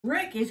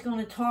Rick is going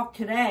to talk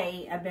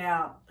today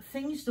about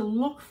things to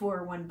look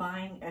for when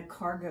buying a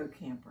cargo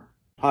camper.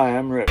 Hi,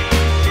 I'm Rick.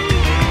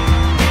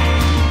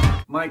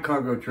 My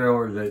cargo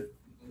trailer that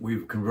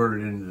we've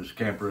converted into this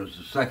camper is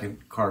the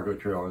second cargo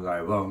trailer that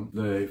I've owned.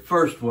 The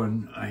first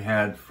one I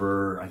had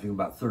for, I think,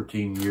 about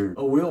 13 years.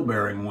 A wheel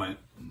bearing went.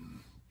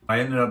 I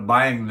ended up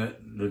buying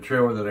the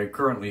trailer that I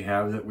currently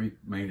have that we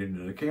made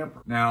into the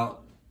camper.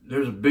 Now,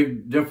 there's a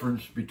big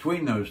difference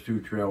between those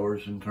two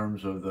trailers in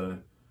terms of the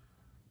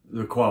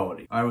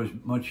quality. I was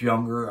much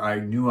younger. I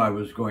knew I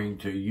was going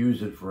to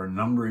use it for a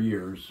number of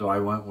years, so I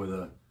went with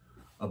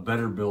a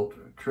better built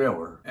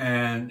trailer,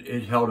 and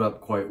it held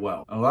up quite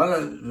well. A lot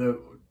of the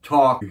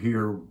talk you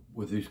hear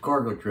with these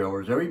cargo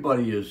trailers,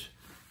 everybody is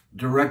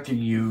directing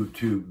you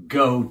to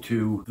go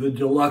to the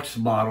deluxe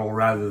model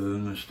rather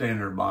than the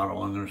standard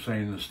model, and they're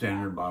saying the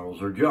standard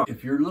models are junk.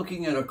 If you're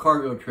looking at a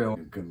cargo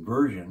trailer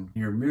conversion,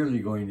 you're merely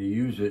going to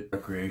use it as a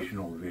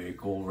recreational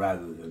vehicle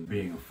rather than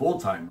being a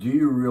full-time. Do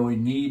you really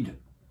need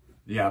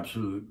the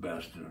absolute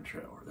best in a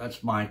trailer?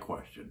 That's my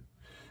question.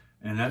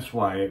 And that's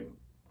why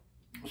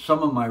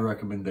some of my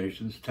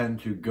recommendations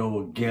tend to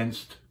go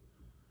against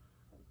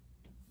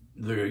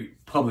the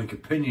public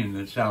opinion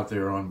that's out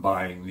there on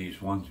buying these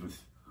ones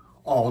with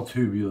all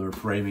tubular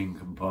framing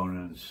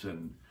components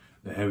and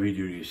the heavy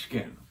duty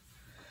skin.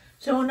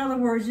 So in other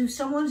words, if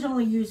someone's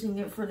only using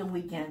it for the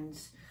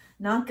weekends,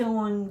 not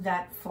going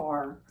that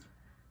far,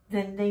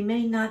 then they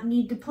may not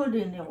need to put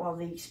in all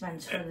the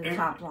expense for the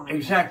top line.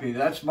 Exactly.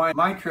 That's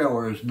my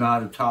trailer is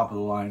not a top of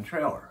the line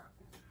trailer.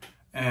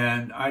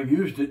 And I've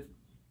used it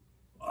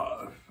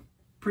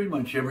pretty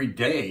much every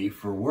day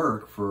for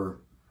work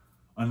for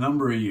a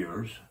number of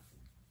years.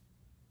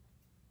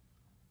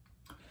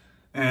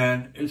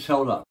 And it's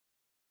held up.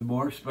 The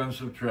more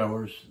expensive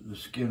trailers, the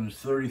skin is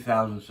 30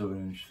 thousandths of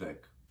an inch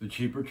thick. The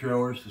cheaper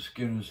trailers, the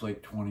skin is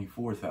like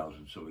 24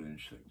 thousandths of an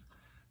inch thick.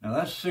 Now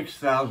that's 6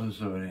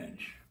 thousandths of an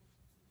inch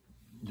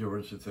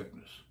difference of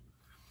thickness.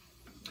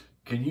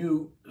 Can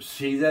you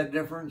see that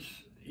difference?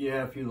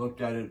 Yeah, if you looked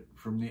at it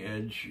from the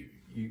edge,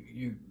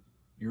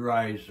 your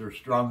eyes are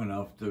strong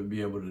enough to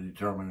be able to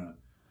determine a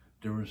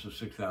difference of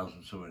 6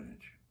 thousandths of an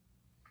inch.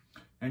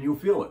 And you'll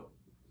feel it.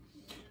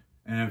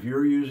 And if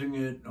you're using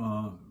it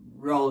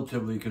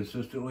relatively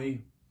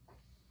consistently,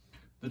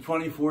 the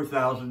 24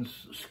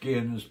 thousandths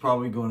skin is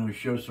probably going to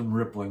show some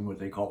rippling, what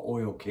they call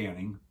oil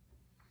canning,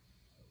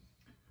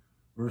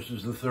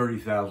 versus the 30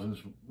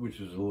 thousandths,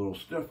 which is a little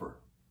stiffer.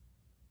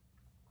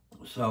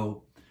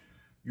 So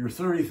your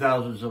 30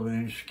 thousandths of an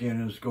inch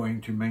skin is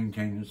going to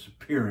maintain its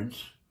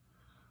appearance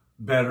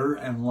better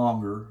and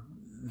longer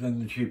than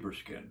the cheaper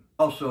skin.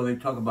 Also, they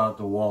talk about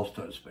the wall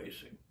stud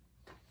spacing.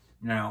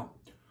 Now,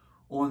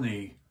 on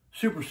the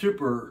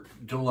super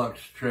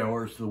deluxe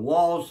trailers, the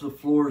walls, the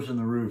floors, and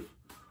the roof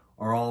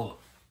are all,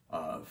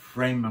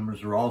 frame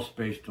members are all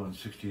spaced on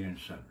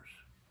 16-inch centers.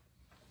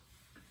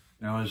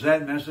 Now, is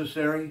that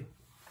necessary?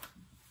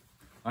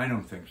 I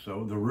don't think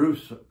so. The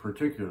roofs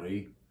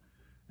particularly,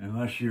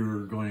 unless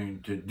you're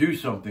going to do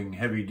something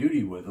heavy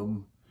duty with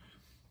them,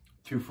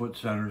 2-foot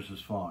centers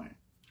is fine.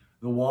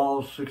 The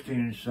walls,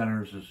 16-inch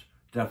centers is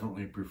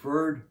definitely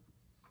preferred.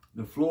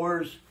 The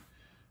floors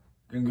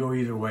can go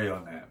either way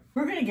on that.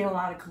 We're going to get a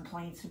lot of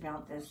complaints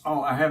about this.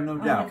 Oh, I have no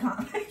doubt. The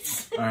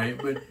comments. All right,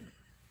 but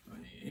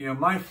you know,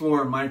 my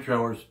floor and my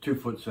trailer is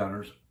 2-foot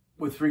centers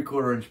with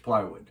 3/4-inch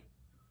plywood.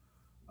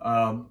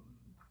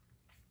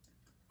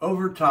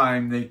 Over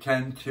time, they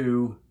tend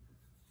to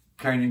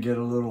kind of get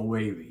a little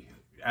wavy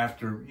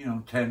after,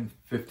 10,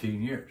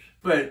 15 years.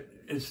 But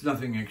it's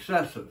nothing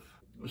excessive.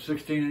 With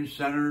 16-inch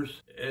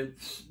centers,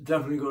 it's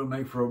definitely going to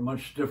make for a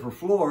much stiffer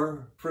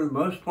floor. For the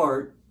most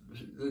part,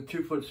 the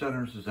 2-foot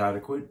centers is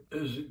adequate.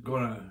 Is it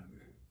going to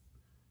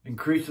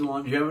increase the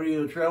longevity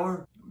of the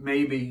trailer?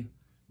 Maybe,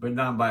 but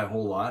not by a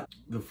whole lot.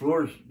 The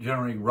floors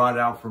generally rot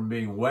out from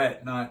being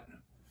wet, not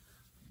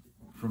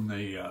from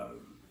the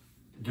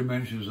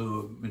dimensions of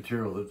the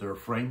material that they're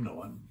framed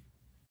on.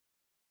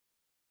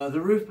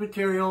 The roof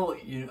material,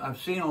 I've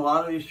seen a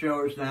lot of these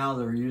trailers now,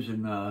 they're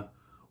using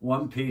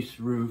one-piece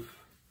roof.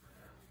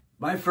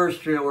 My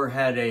first trailer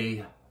had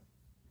a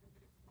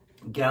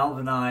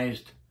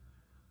galvanized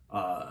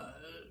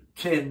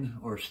tin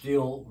or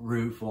steel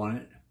roof on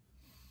it.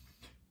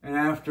 And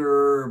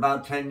after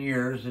about 10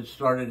 years, it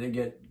started to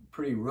get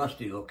pretty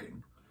rusty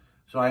looking.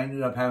 So I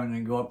ended up having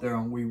to go up there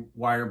and we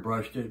wire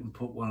brushed it and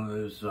put one of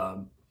those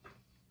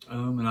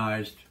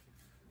aluminized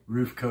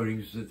roof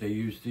coatings that they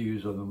used to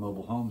use on the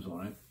mobile homes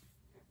on it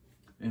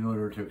in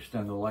order to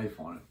extend the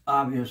life on it.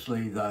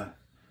 Obviously, the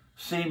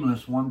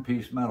seamless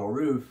one-piece metal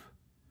roof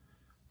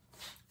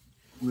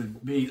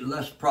would be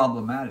less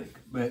problematic,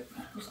 but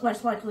it's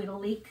less likely to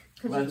leak.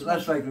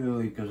 Less likely to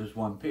leak because it's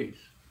one piece.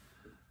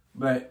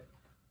 But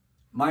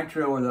my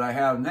trailer that I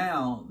have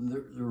now,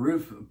 the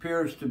roof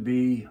appears to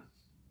be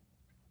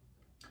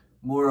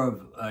more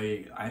of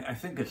I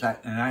think it's an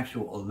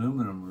actual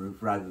aluminum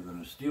roof rather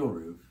than a steel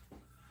roof.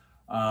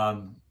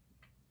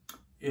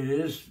 It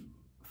is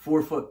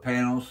 4-foot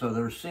panels, so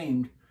they're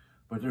seamed,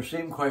 but they're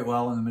seamed quite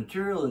well, and the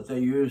material that they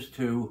use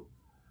to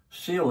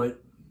seal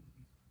it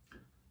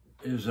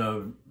is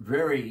a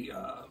very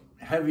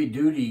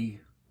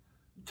heavy-duty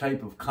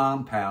type of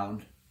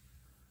compound,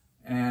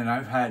 and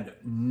I've had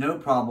no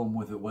problem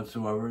with it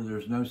whatsoever.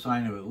 There's no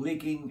sign of it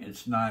leaking.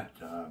 It's not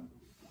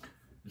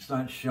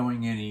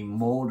showing any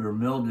mold or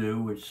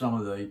mildew, which some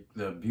of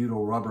the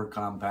butyl rubber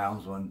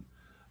compounds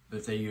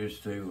that they use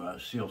to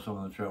seal some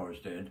of the trailers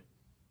did.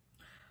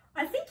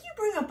 I think you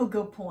bring up a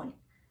good point.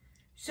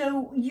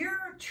 So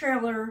your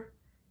trailer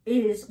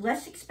is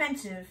less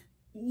expensive,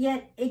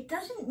 yet it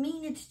doesn't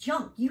mean it's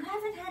junk. You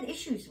haven't had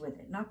issues with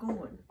it, knock on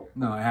wood.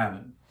 No, I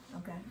haven't.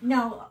 Okay.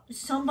 Now,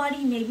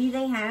 somebody, maybe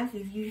they have.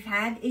 If you've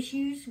had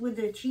issues with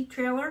a cheap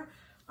trailer,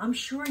 I'm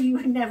sure you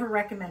would never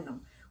recommend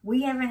them.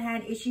 We haven't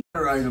had issues.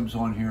 Other items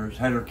on here is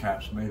header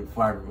caps made of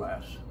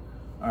fiberglass.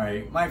 All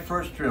right, my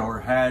first trailer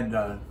had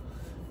a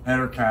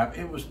header cap.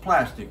 It was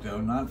plastic though,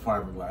 not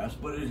fiberglass,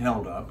 but it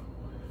held up.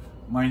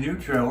 My new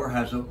trailer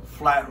has a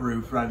flat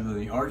roof rather than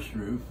the arched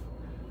roof,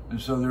 and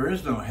so there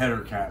is no header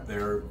cap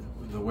there,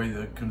 the way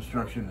the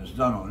construction is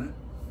done on it.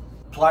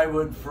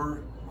 Plywood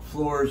for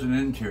floors and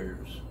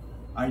interiors.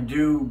 I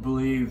do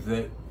believe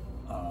that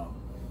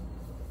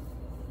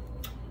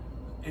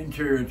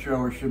interior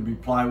trailers should be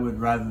plywood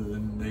rather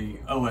than the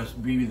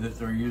OSB that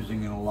they're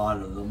using in a lot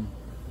of them.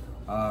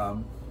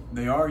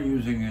 They are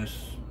using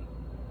this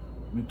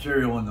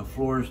material in the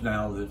floors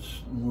now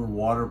that's more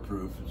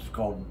waterproof. It's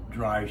called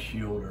dry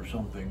shield or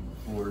something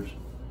floors.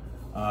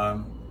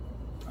 And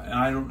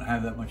I don't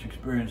have that much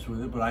experience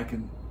with it, but I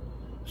can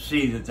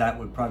see that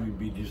would probably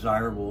be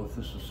desirable if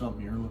this is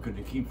something you're looking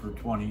to keep for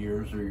 20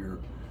 years or you're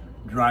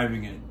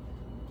driving it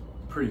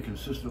pretty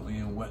consistently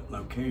in wet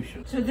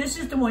locations. So this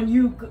is the one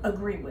you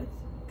agree with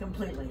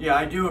completely? Yeah,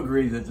 I do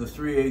agree that the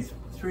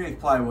 3/8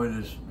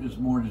 plywood is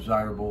more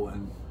desirable,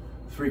 and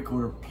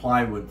 3/4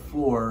 plywood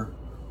floor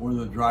or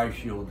the dry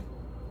shield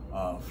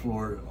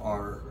floor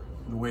are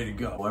the way to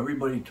go.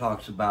 Everybody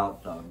talks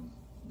about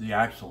the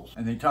axles,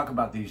 and they talk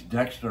about these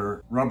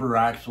Dexter rubber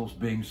axles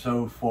being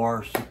so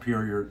far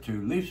superior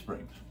to leaf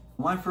springs.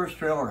 My first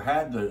trailer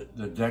had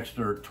the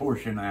Dexter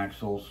torsion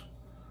axles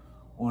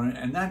on it,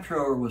 and that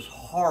trailer was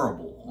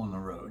horrible on the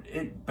road.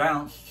 It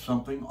bounced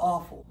something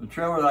awful. The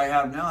trailer that I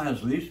have now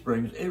has leaf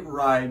springs. It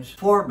rides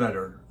far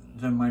better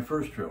than my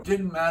first trailer. It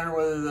didn't matter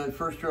whether the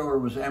first trailer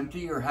was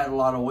empty or had a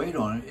lot of weight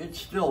on it. It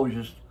still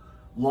just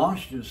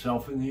launched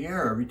itself in the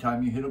air every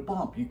time you hit a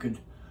bump. You could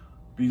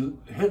be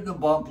hitting a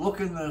bump, look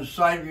in the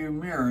side view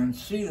mirror, and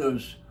see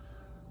those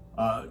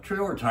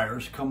trailer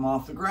tires come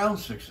off the ground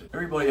 6 inches.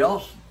 Everybody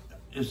else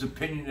is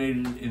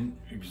opinionated in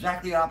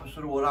exactly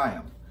opposite of what I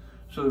am.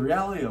 So the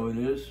reality of it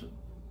is,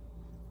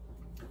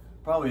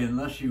 probably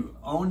unless you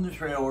own the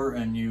trailer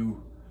and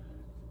you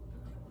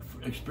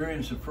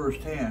experience it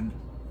firsthand,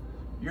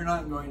 you're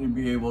not going to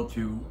be able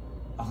to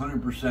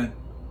 100%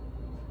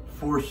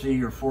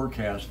 foresee or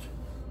forecast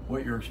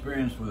what your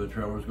experience with a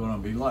trailer is going to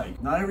be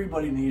like. Not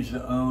everybody needs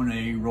to own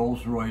a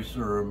Rolls-Royce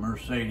or a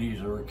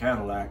Mercedes or a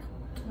Cadillac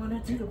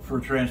for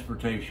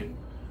transportation.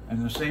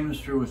 And the same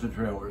is true with the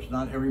trailers.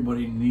 Not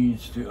everybody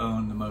needs to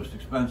own the most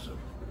expensive.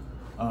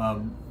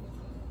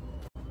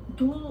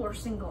 Dual or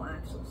single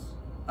axles?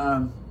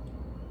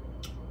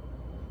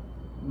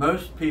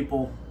 Most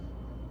people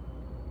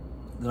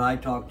that I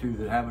talk to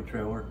that have a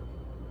trailer,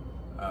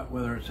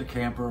 whether it's a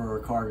camper or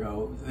a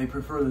cargo, they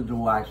prefer the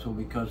dual axle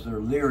because they're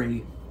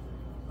leery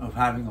of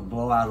having a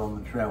blowout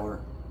on the trailer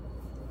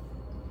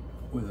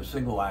with a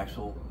single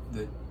axle,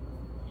 that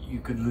you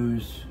could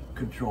lose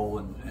control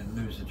and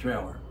lose the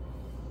trailer.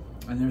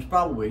 And there's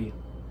probably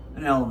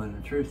an element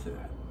of truth to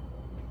that.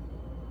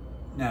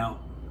 Now,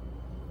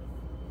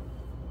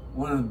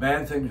 one of the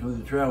bad things with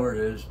the trailer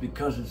is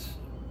because it's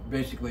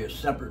basically a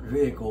separate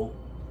vehicle,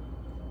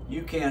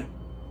 you can't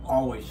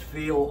always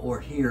feel or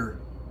hear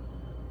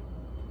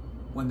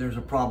when there's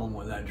a problem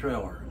with that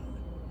trailer.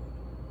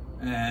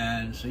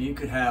 And so you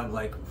could have,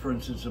 like, for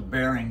instance, a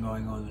bearing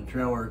going on the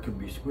trailer could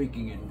be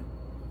squeaking, and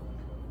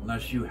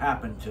unless you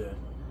happen to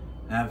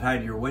have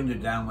had your window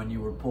down when you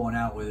were pulling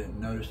out with it and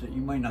notice that,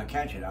 you might not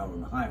catch it out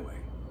on the highway.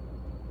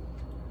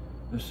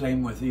 The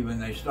same with even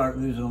they start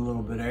losing a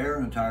little bit of air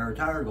and a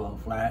tire going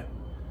flat.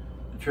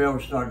 The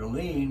trailer's starting to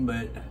lean,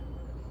 but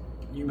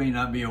you may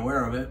not be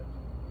aware of it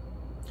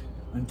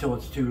until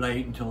it's too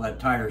late, until that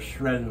tire's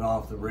shredded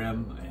off the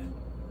rim,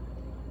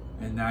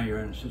 and now you're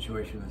in a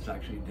situation that's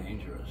actually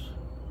dangerous.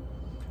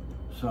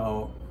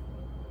 So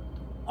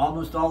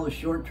almost all the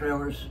short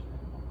trailers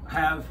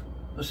have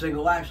a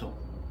single axle.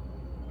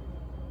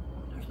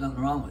 There's nothing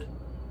wrong with it.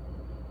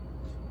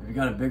 If you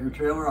got a bigger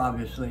trailer,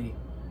 obviously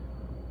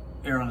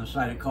err on the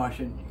side of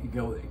caution. You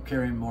go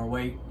carrying more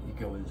weight, you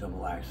go with a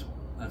double axle.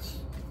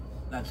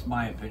 That's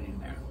my opinion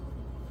there.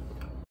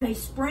 They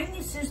spring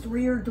assist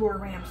rear door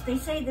ramps. They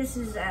say this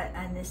is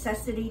a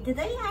necessity. Do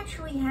they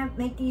actually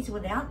make these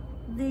without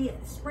the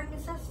spring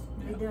assist?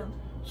 Yeah. They do.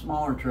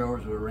 Smaller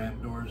trailers with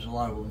ramp doors, a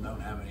lot of them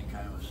don't have any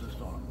kind of assist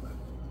on them.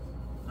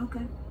 But,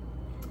 okay.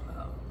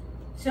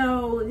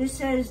 So this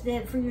says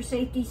that for your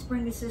safety,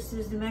 spring assist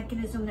is the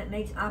mechanism that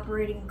makes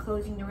operating and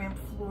closing the ramp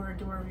floor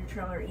door of your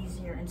trailer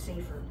easier and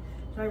safer.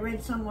 So I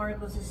read some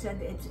articles that said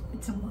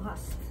it's a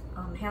must.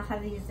 How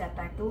heavy is that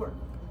back door?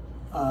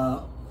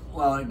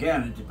 Well,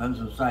 again, it depends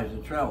on the size of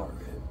the trailer.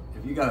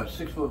 If you got a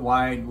 6 foot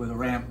wide with a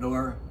ramp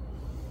door,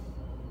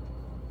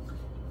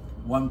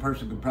 one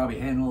person could probably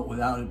handle it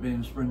without it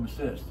being spring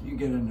assist. You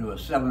get into a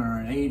 7 or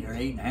an 8 or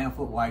 8.5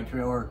 foot wide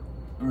trailer,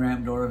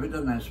 ramp door, if it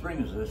doesn't have spring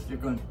assist, you're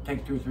going to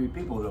take 2 or 3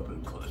 people to open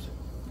and close it.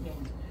 Yeah,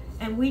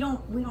 and we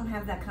don't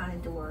have that kind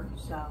of door,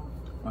 so.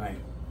 Right.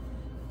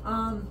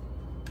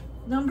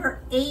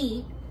 Number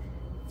 8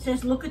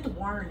 says look at the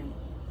warranty.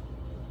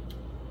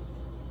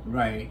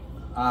 Right.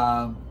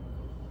 To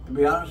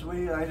be honest with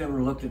you, I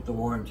never looked at the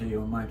warranty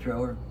on my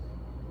trailer.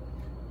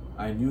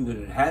 I knew that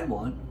it had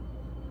one.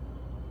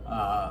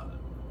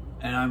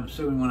 And I'm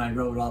assuming when I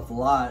drove it off the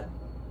lot,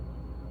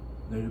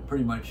 that it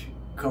pretty much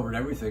covered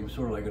everything,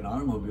 sort of like an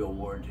automobile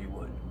warranty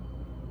would.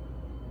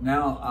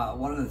 Now,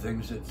 one of the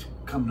things that's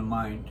come to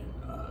mind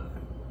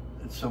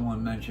that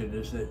someone mentioned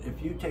is that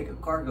if you take a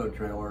cargo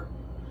trailer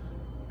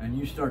and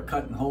you start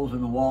cutting holes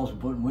in the walls and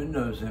putting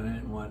windows in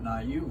it and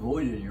whatnot, you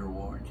voided your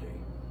warranty.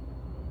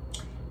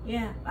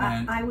 Yeah,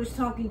 I was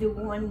talking to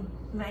one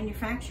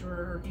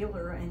manufacturer or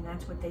dealer, and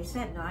that's what they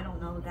said. Now, I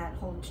don't know if that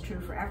holds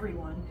true for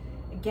everyone.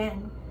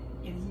 Again,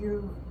 if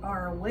you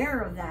are aware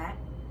of that,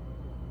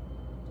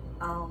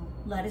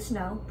 let us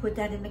know. Put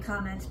that in the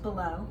comments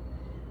below.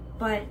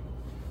 But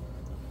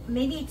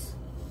maybe it's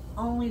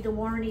only the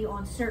warranty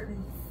on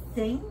certain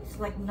things,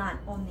 like not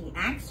on the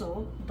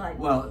axle, but...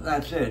 Well,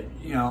 that's it.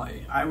 You know,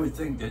 I would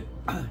think that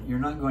you're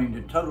not going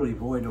to totally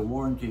void a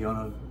warranty on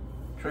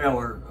a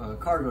trailer, a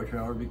cargo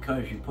trailer,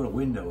 because you put a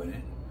window in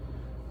it.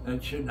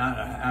 That should not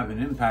have an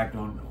impact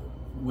on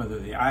whether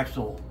the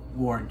axle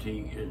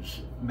warranty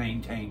is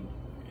maintained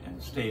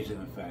and stays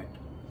in effect.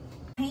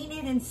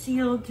 Painted and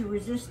sealed to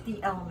resist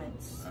the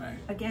elements. Right.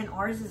 Again,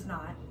 ours is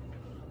not.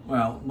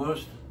 Well,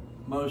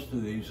 most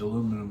of these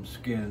aluminum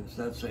skins,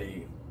 that's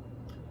a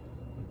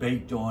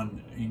baked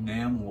on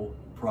enamel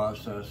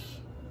process,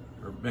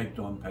 or baked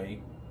on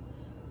paint,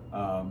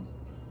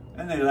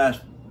 and they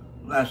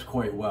last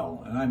quite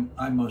well. And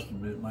I must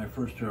admit, my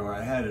first trailer,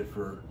 I had it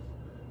for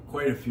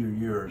quite a few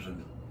years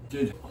and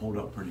did hold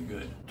up pretty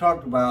good.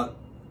 Talked about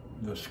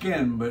the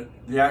skin, but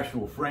the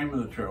actual frame of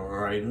the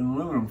trailer, right? An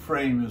aluminum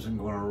frame isn't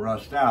going to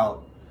rust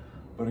out,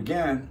 but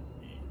again,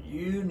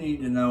 you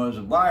need to know as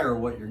a buyer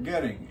what you're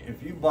getting.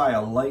 If you buy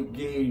a light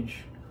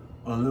gauge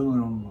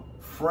aluminum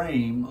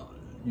frame,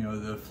 you know,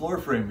 the floor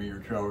frame of your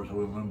trailer is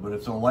aluminum, but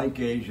it's a light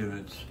gauge and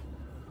it's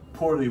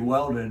poorly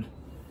welded,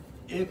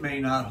 it may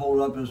not hold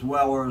up as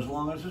well or as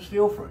long as a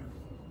steel frame.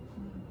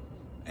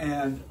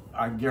 And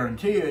I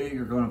guarantee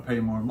you're going to pay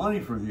more money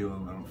for the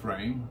aluminum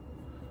frame.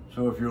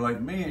 So if you're like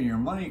me and you're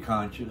money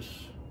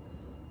conscious,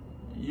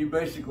 you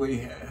basically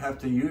have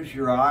to use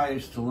your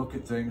eyes to look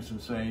at things and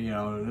say, you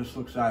know, this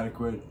looks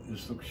adequate,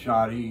 this looks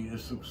shoddy,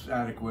 this looks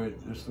adequate,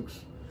 this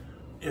looks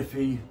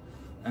iffy,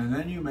 and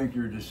then you make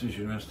your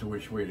decision as to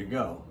which way to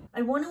go.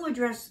 I want to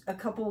address a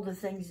couple of the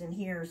things in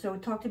here. So we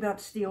talked about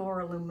steel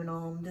or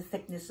aluminum, the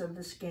thickness of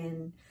the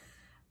skin.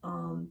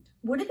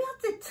 What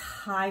about the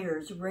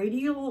tires,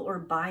 radial or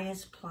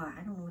bias ply?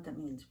 I don't know what that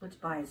means. What's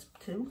bias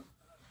 2?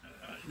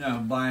 No,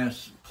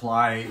 bias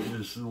ply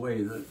is the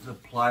way that the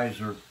plies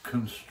are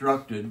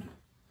constructed.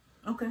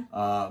 Okay.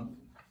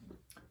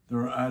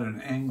 They're at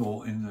an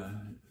angle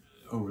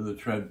over the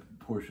tread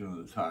portion of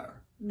the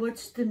tire.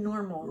 What's the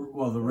normal?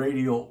 Well, the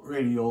radial,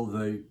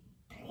 the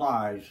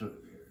plies,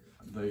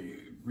 the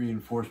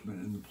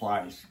reinforcement in the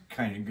plies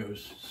kind of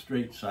goes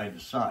straight side to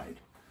side.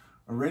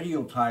 A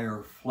radial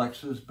tire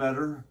flexes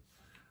better.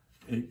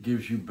 It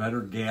gives you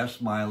better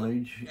gas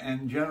mileage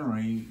and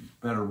generally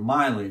better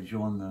mileage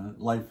on the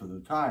life of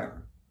the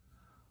tire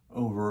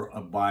over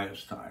a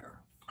bias tire.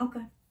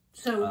 Okay.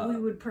 So we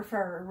would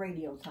prefer a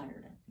radial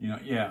tire then? You know,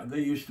 yeah, they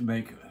used to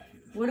make...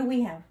 What do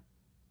we have?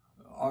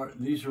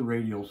 These are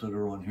radials that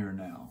are on here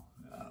now.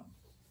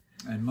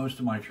 And most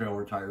of my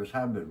trailer tires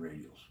have been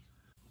radials.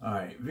 All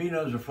right,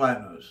 V-nose or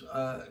flat nose.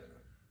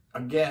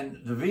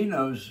 Again, the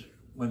V-nose,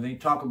 when they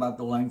talk about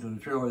the length of the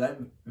trailer, that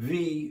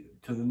V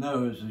to the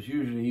nose is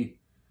usually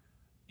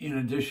in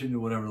addition to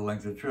whatever the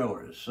length of the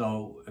trailer is.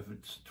 So if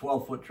it's a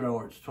 12-foot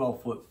trailer, it's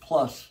 12 foot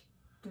plus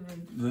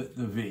the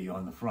V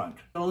on the front.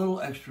 A little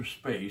extra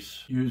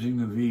space using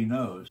the V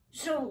nose.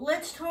 So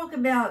let's talk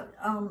about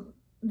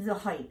the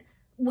height.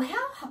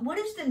 What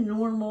is the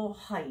normal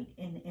height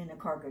in a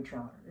cargo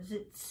trailer? Is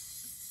it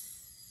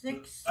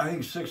 6? I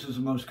think 6 is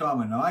the most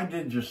common. Now, I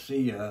did just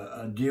see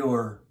a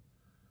dealer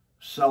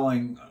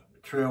selling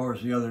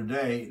trailers the other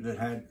day that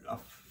had a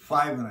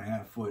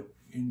 5.5 foot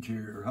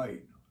interior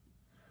height.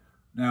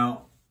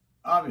 Now,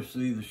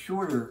 obviously, the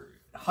shorter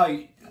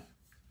height,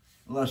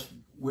 less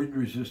wind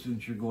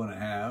resistance you're going to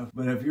have.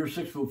 But if you're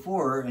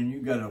 6'4" and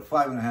you've got a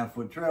 5.5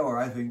 foot trailer,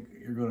 I think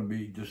you're going to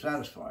be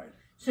dissatisfied.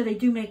 So they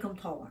do make them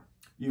taller.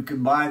 You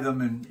can buy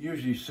them in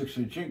usually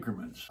 6-inch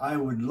increments. I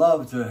would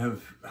love to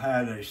have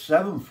had a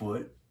 7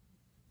 foot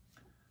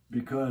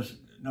because,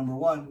 number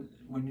one,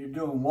 when you're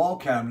doing wall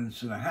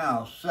cabinets in a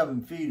house,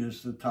 7 feet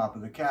is the top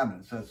of the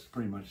cabinets. That's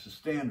pretty much the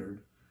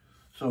standard.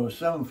 So a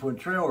 7-foot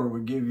trailer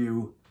would give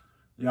you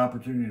the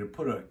opportunity to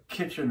put a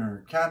kitchen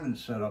or cabinet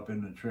setup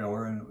in the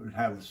trailer, and it would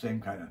have the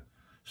same kind of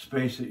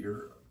space that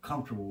you're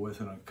comfortable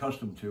with and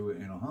accustomed to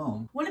in a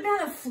home. What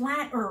about a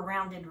flat or a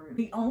rounded roof?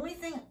 The only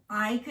thing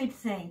I could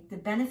think, the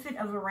benefit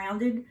of a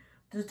rounded,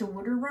 does the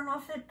water run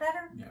off it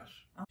better? Yes.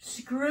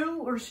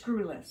 Screw or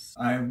screwless?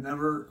 I have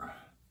never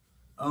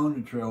owned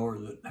a trailer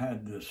that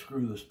had the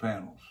screwless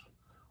panels.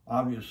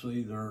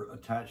 Obviously, they're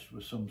attached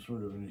with some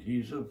sort of an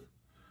adhesive.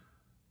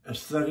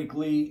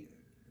 Aesthetically,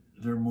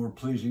 they're more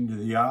pleasing to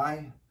the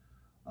eye.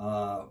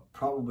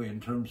 Probably in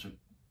terms of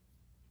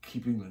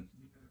keeping the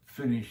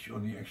finish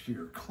on the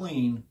exterior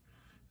clean.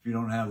 If you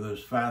don't have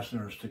those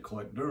fasteners to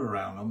collect dirt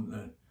around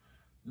them,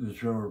 the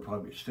trailer will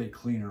probably stay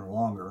cleaner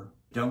longer.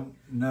 Don't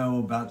know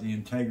about the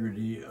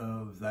integrity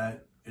of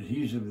that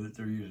adhesive that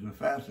they're using to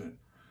fasten it.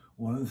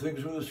 One of the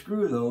things with a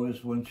screw, though,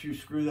 is once you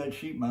screw that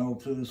sheet metal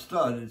to the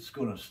stud, it's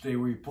going to stay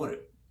where you put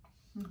it.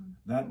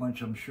 That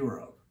much I'm sure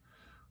of.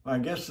 But I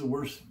guess the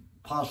worst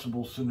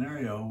possible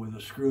scenario with a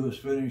screwless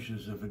finish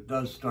is if it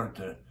does start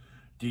to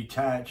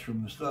detach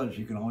from the studs,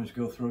 you can always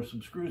go throw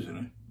some screws in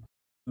it.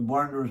 The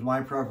barn door is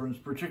my preference,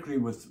 particularly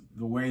with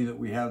the way that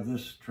we have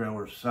this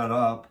trailer set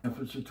up. If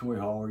it's a toy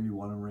hauler, you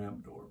want a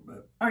ramp door.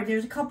 But all right,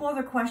 there's a couple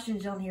other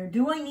questions on here.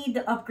 Do I need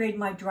to upgrade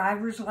my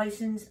driver's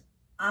license?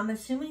 I'm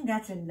assuming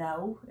that's a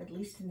no, at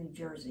least in New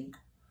Jersey.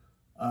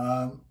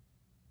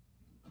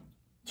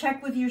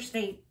 Check with your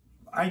state.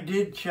 I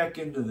did check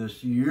into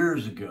this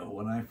years ago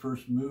when I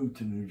first moved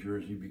to New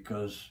Jersey,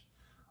 because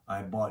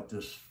I bought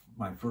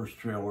my first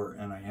trailer,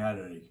 and I had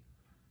an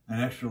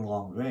extra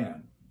long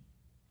van.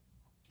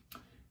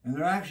 And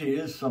there actually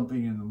is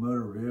something in the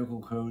motor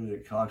vehicle code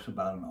that talks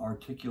about an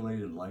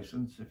articulated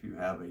license if you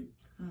have a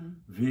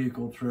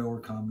vehicle trailer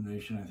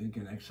combination, I think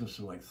in excess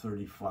of like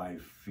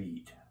 35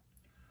 feet.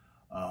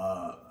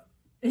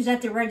 Is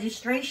that the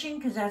registration?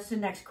 Because that's the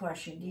next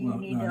question. Do you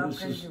need to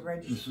upgrade the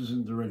registration? This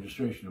isn't the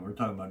registration. We're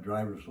talking about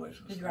driver's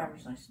license. The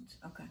driver's license,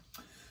 okay.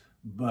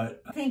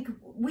 But I think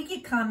we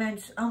get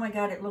comments, oh my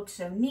God, it looks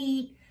so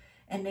neat.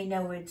 And they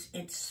know it's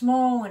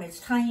small and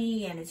it's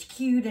tiny and it's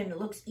cute and it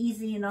looks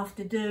easy enough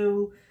to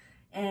do.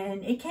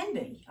 And it can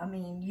be. I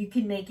mean, you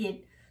can make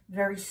it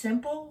very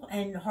simple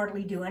and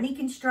hardly do any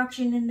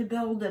construction in the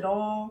build at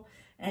all.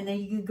 And then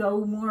you can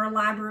go more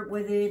elaborate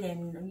with it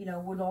and, you know,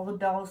 with all the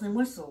bells and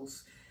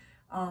whistles.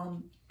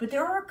 But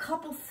there are a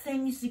couple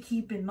things to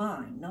keep in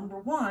mind. Number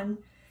one,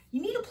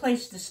 you need a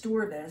place to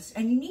store this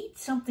and you need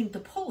something to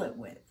pull it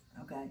with,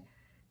 okay?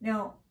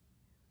 Now,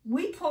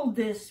 we pulled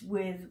this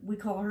with, we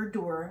call her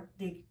Dora,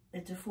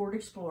 it's a Ford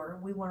Explorer.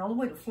 We went all the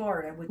way to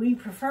Florida. We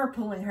prefer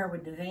pulling her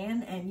with the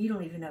van, and you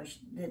don't even know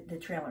the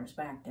trailer's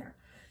back there.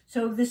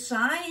 So the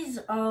size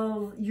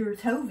of your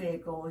tow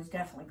vehicle is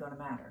definitely going to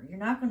matter. You're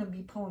not going to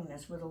be pulling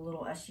this with a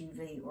little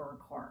SUV or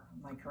a car.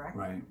 Am I correct?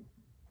 Right.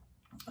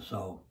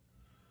 So,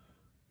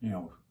 you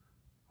know,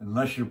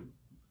 unless you're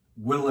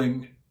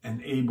willing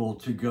and able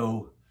to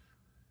go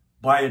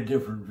buy a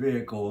different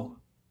vehicle,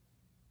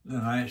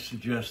 then I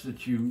suggest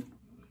that you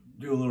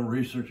do a little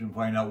research and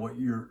find out what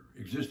your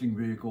existing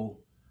vehicle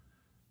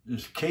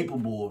is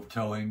capable of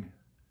towing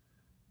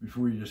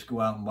before you just go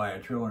out and buy a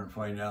trailer and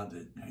find out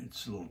that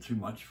it's a little too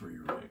much for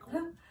your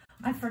vehicle.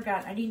 I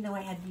forgot. I didn't know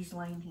I had these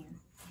laying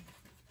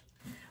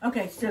here.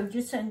 Okay, so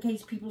just in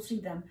case people see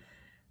them,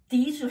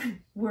 these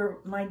were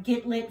my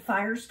Get Lit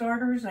fire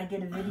starters. I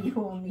did a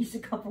video on these a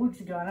couple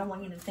weeks ago. I don't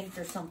want you to think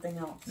there's something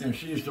else. Yeah,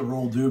 she used to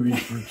roll doobies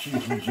for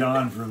Cheech and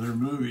John for their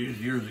movies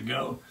years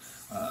ago.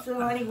 So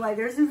anyway,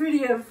 there's a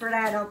video for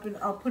that up, and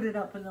I'll put it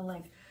up in the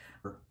link.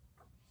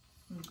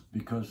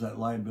 Because that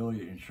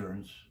liability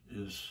insurance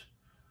is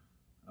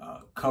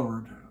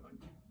covered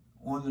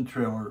on the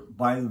trailer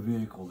by the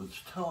vehicle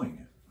that's towing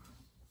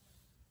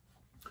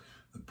it.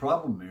 The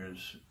problem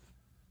is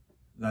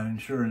that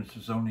insurance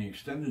is only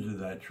extended to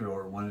that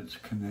trailer when it's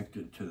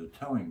connected to the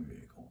towing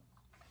vehicle.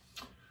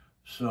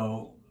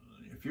 So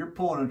if you're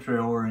pulling a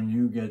trailer and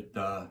you get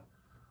a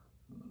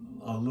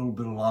little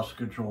bit of loss of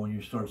control and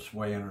you start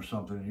swaying or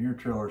something, and your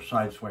trailer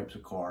sideswipes a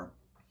car,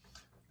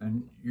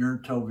 then your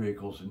tow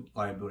vehicle's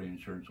liability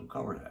insurance will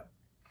cover that.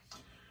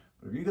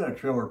 But if you got a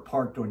trailer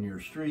parked on your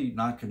street,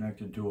 not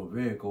connected to a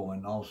vehicle,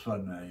 and all of a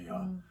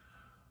sudden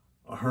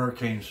a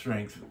hurricane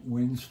strength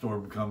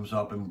windstorm comes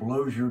up and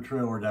blows your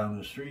trailer down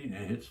the street and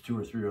it hits 2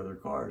 or 3 other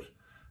cars,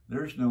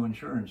 there's no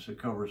insurance that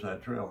covers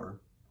that trailer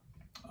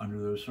under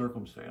those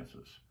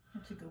circumstances.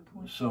 That's a good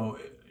point. So,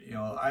 you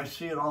know, I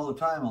see it all the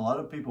time. A lot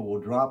of people will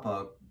drop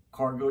a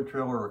cargo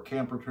trailer or a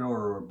camper trailer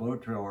or a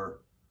boat trailer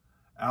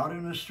out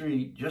in the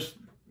street just,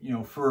 you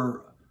know,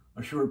 for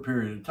a short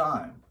period of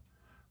time.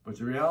 But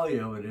the reality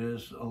of it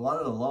is a lot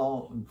of the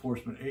law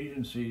enforcement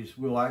agencies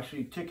will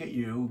actually ticket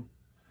you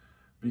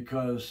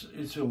because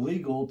it's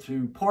illegal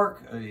to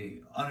park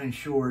a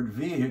uninsured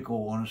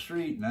vehicle on a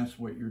street, and that's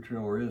what your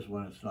trailer is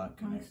when it's not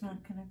connected. When it's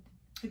not connected.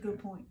 It's a good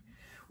point.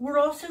 We're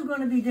also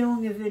going to be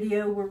doing a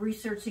video, we're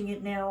researching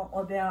it now,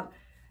 about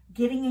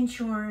getting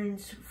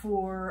insurance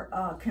for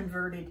a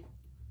converted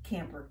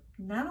camper.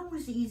 Not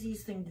always the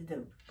easiest thing to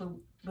do,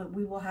 but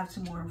we will have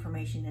some more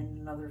information in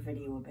another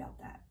video about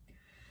that.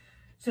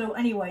 So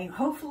anyway,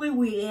 hopefully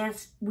we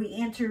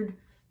answered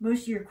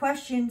most of your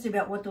questions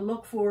about what to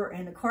look for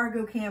in a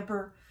cargo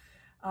camper.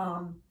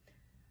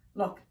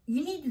 Look,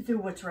 you need to do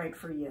what's right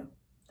for you,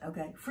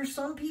 okay? For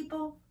some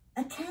people,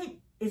 a tent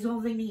is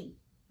all they need,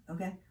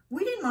 okay?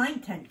 We didn't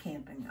mind tent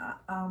camping.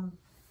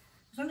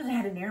 As long as I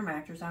had an air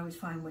mattress, I was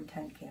fine with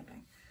tent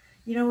camping.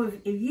 You know,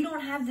 if you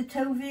don't have the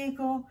tow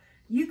vehicle,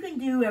 you can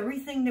do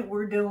everything that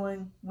we're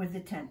doing with the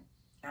tent.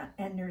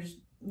 And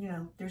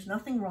there's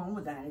nothing wrong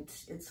with that.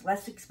 It's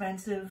less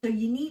expensive. So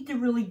you need to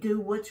really do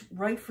what's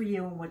right for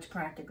you and what's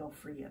practical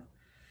for you.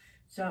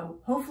 So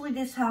hopefully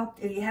this helped.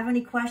 If you have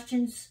any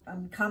questions,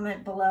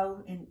 comment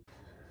below. And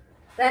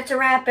that's a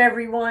wrap,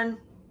 everyone.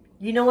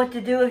 You know what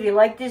to do if you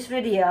like this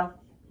video.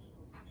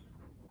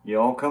 You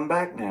all come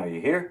back now, you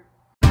hear?